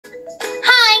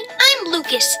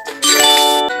focus.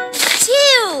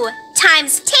 2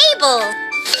 times table.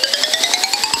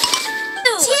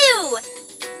 2.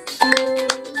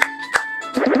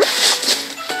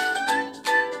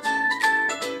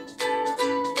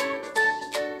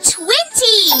 20.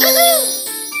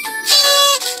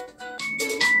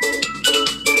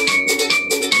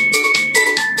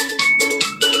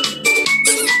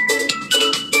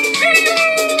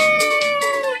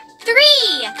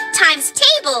 3 times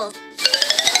table.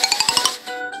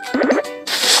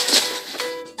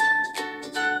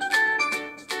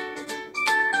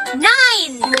 9.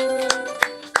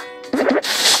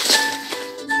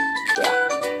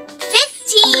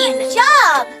 15. Good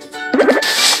job.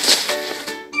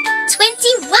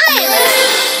 21.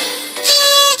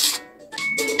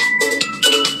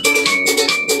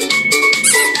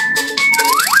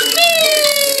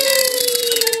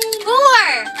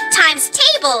 4 times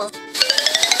table.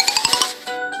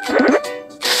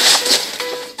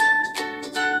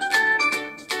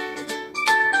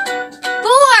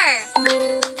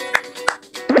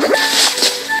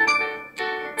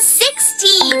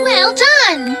 16. Well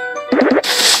done.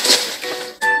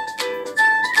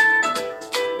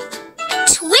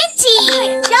 20.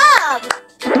 Good job.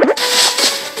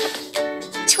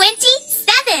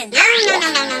 27.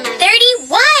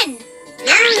 31.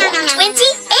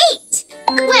 28.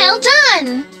 Well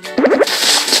done.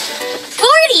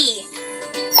 40.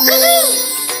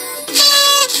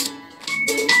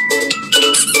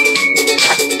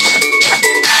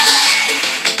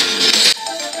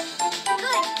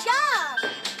 Good job.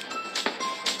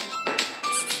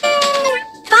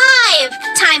 5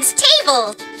 times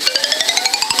table.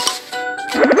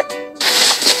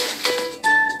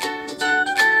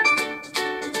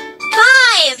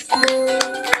 5.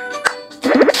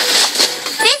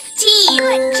 15.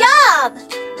 Good job.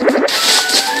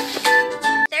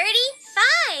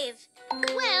 35.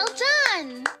 Well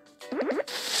done.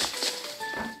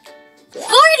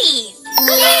 40.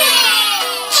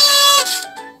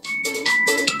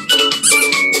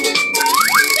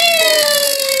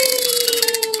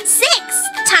 6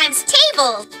 times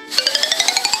table.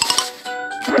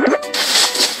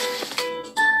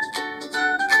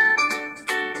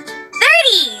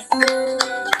 30.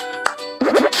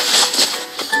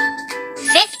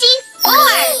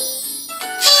 54.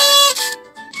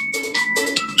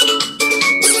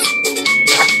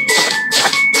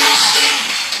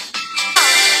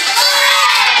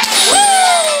 Woo!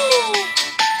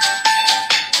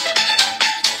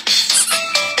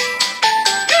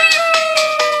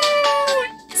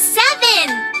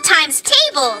 7 times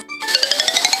table.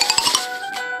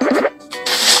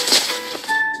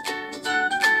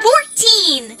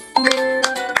 14.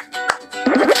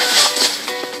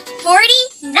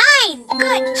 49.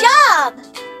 Good job.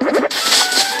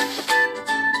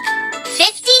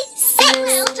 56.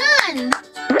 Well done.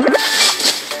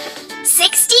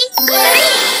 63.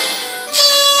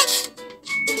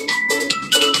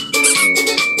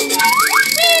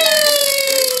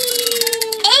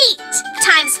 8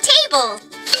 times table.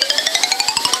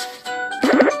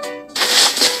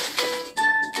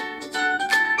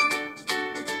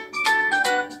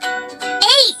 8.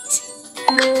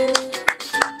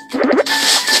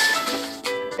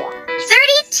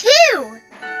 32.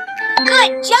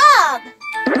 Good job.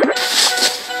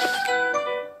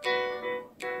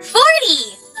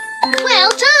 40.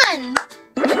 Well done.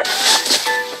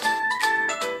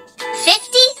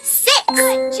 56.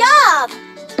 Good job.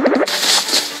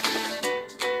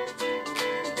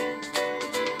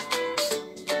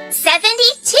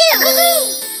 72.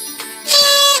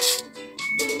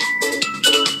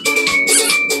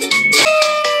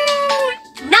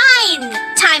 9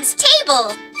 times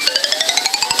table.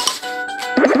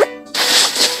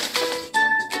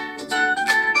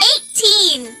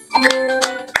 18.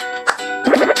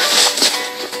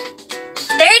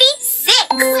 36.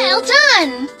 Well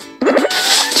done.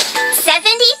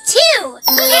 72.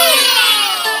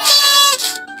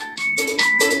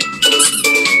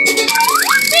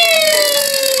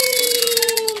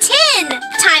 10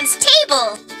 times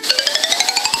table.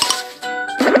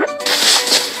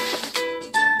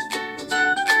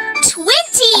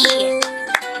 20.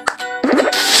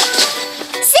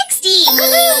 60.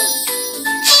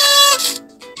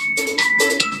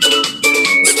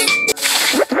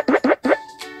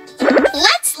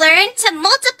 Let's learn to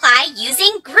multiply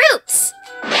using groups.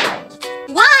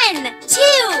 1,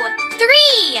 2,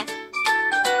 3.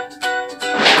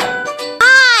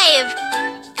 5,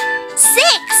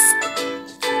 6.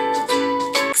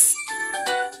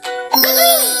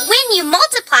 When you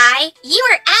multiply, you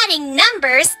are adding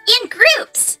numbers in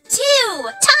groups. 2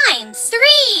 times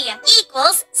 3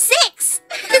 equals 6.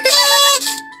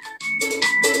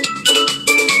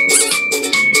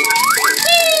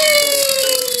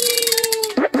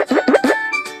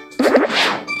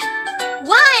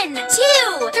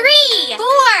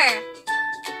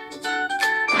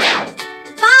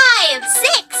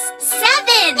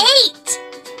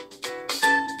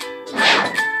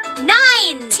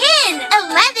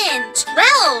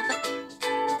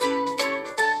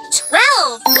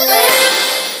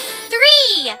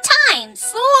 times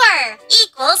 4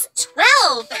 equals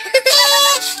 12.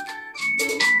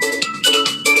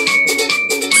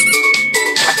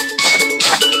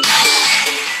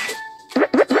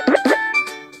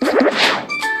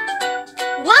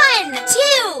 1,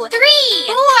 2, 3,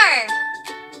 4,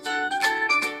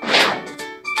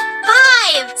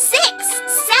 5, 6,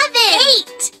 7,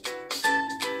 8.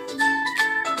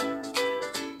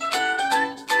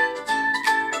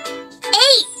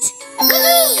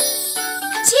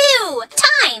 2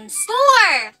 times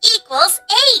 4 equals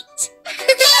 8.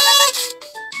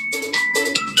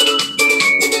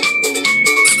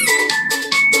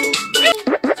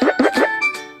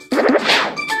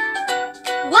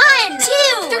 1,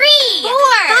 2, 3,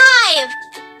 4, 5,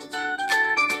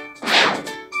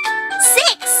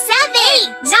 6, 7,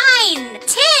 8, 9,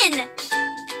 10.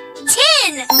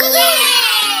 10.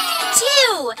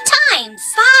 2 times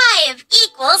 5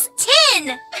 equals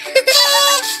 10.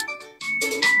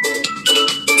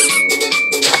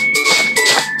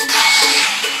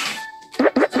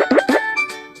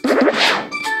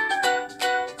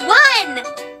 1,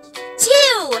 2,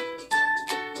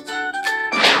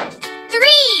 3,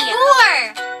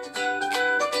 4,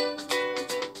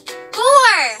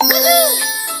 4.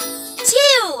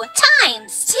 2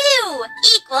 times 2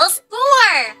 equals 4.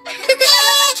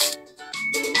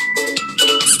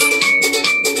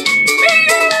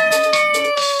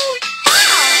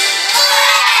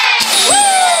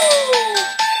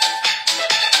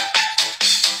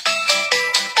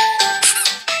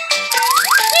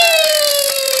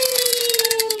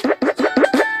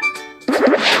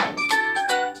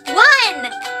 1,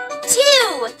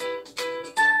 2,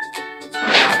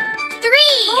 3,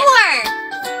 4,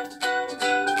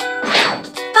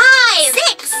 5,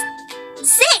 6,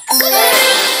 6.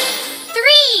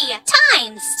 3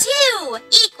 times 2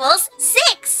 equals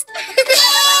 6.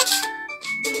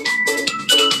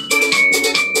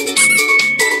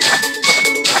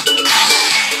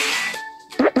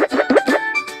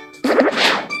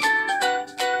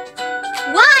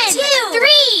 1, 2,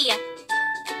 3,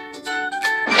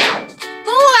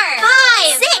 4,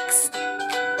 5, 6,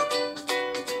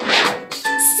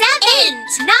 7,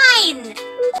 9,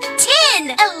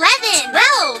 10, 11,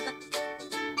 12,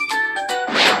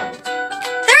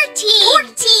 13,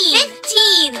 14,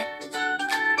 15,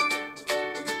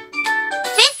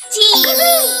 15.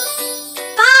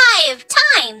 5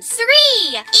 times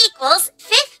 3 equals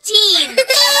 15.